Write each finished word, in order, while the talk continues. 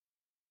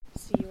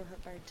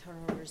hurt by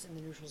turnovers in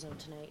the neutral zone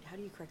tonight. How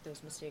do you correct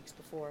those mistakes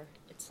before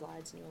it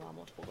slides and you allow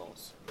multiple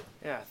goals?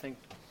 Yeah, I think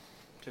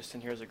just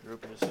in here as a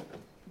group,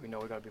 we know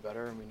we got to be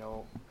better, and we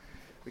know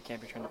we can't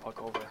be turning the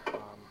puck over.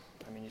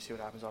 I mean, you see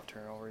what happens off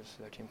turnovers.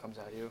 Their team comes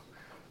at you,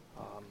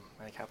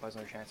 and they capitalize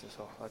on their chances.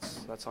 So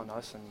that's on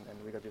us,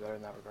 and we got to be better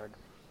in that regard.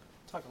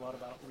 Talk a lot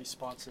about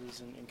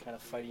responses and kind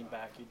of fighting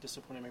back. You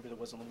disappointed maybe there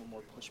wasn't a little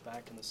more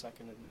pushback in the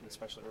second, and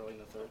especially early in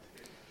the third?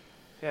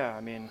 Yeah,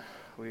 I mean,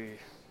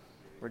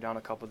 we're down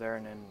a couple there,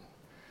 and then,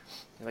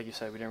 like you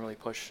said, we didn't really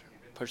push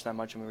that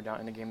much, and we were down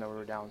in the game that we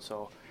were down.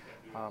 So,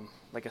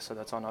 like I said,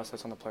 that's on us.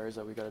 That's on the players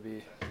that we got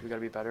to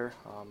be better.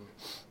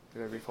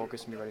 We got to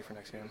refocus and be ready for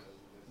next game.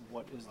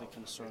 What is the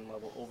concern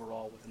level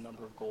overall with the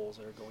number of goals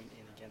that are going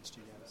in against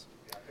you guys?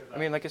 I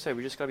mean, like I said,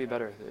 we just got to be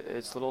better.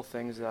 It's little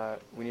things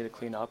that we need to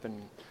clean up,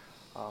 and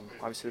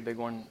obviously the big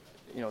one,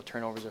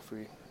 turnovers. If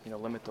we,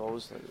 limit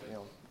those,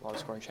 a lot of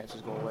scoring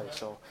chances go away.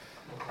 So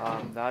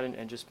that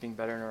and just being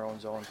better in our own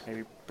zone,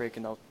 maybe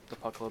breaking out the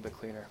puck a little bit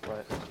cleaner.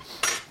 But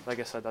like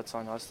I said, that's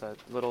on us. That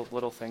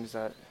little things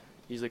that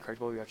easily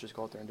correctable, we have to just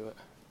go out there and do it.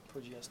 I've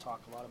heard you guys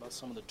talk a lot about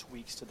some of the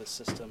tweaks to the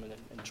system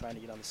and trying to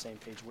get on the same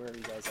page. Where are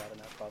you guys at in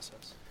that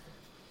process?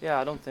 Yeah,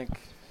 I don't think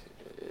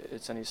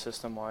it's any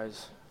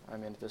system-wise. I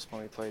mean, at this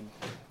point, we played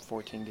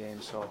 14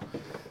 games, so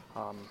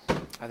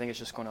I think it's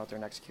just going out there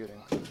and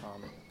executing. It's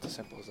as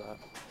simple as that.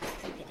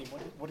 Anthony,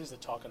 what is the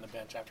talk on the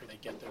bench after they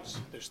get those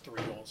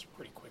 3 goals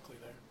pretty quickly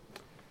there?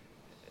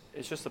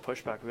 It's just the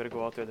pushback. We got to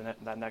go out there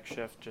that next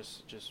shift,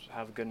 just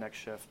have a good next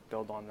shift,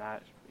 build on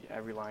that.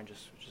 Every line,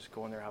 just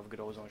go in there, have a good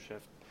ozone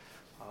shift.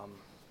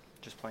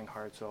 Just playing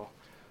hard. So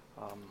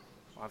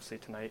obviously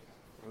tonight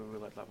we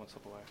let that one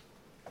slip away.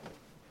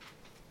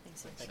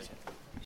 Thanks. Thanks.